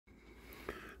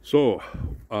So,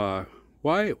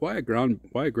 why a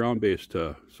ground-based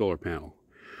solar panel?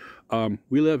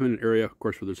 We live in an area, of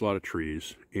course, where there's a lot of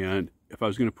trees, and if I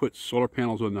was going to put solar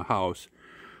panels on the house,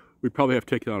 we'd probably have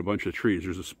to take down a bunch of trees.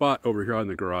 There's a spot over here on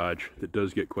the garage that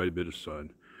does get quite a bit of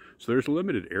sun, so there's a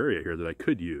limited area here that I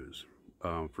could use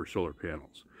for solar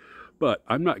panels. But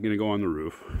I'm not going to go on the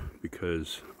roof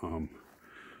because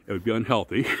it would be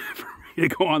unhealthy for me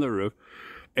to go on the roof.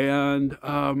 And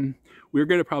we're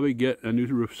going to probably get a new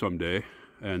roof someday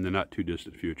in the not too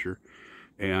distant future.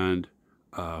 And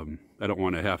I don't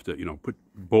want to have to, put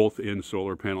both in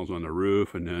solar panels on the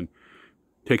roof and then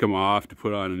take them off to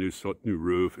put on a new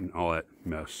roof and all that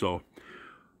mess. So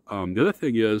the other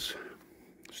thing is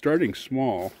starting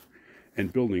small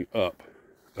and building up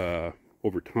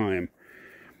over time.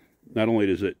 Not only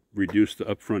does it reduce the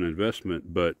upfront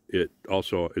investment, but it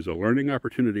also is a learning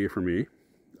opportunity for me.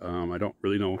 I don't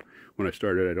really know when I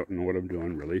started. I don't know what I'm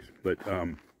doing really, but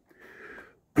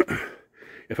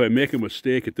if I make a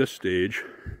mistake at this stage,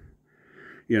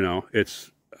 I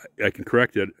can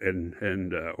correct it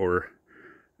and or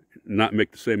not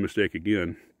make the same mistake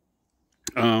again.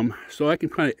 So I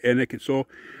can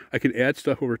I can add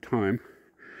stuff over time.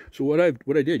 So what I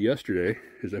did yesterday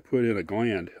is I put in a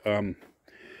gland.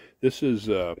 This is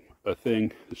a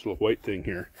thing, this little white thing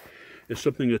here, is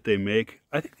something that they make.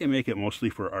 I think they make it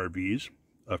mostly for RVs,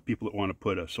 of people that want to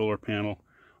put a solar panel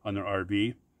on their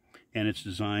RV, and it's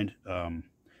designed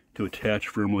to attach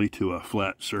firmly to a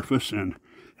flat surface and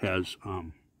has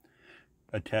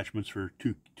attachments for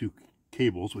two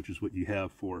cables, which is what you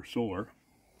have for solar.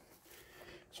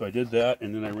 So I did that,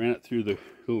 and then I ran it through the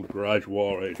little garage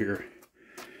wall right here,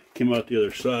 came out the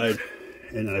other side,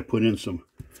 and then I put in some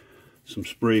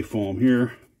spray foam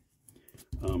here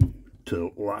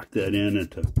to lock that in and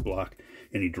to block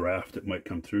any draft that might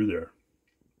come through there.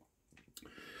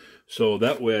 So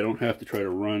that way I don't have to try to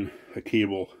run a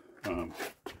cable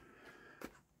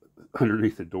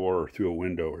underneath the door or through a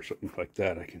window or something like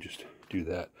that. I can just do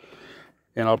that.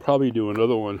 And I'll probably do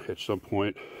another one at some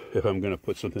point if I'm going to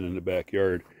put something in the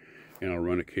backyard, and I'll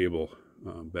run a cable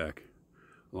back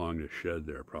along the shed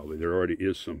there probably. There already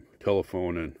is some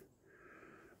telephone and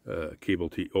old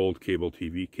cable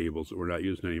TV cables that we're not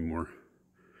using anymore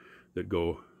that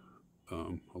go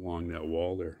along that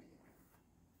wall there.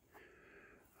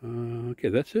 Okay,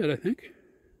 that's it, I think.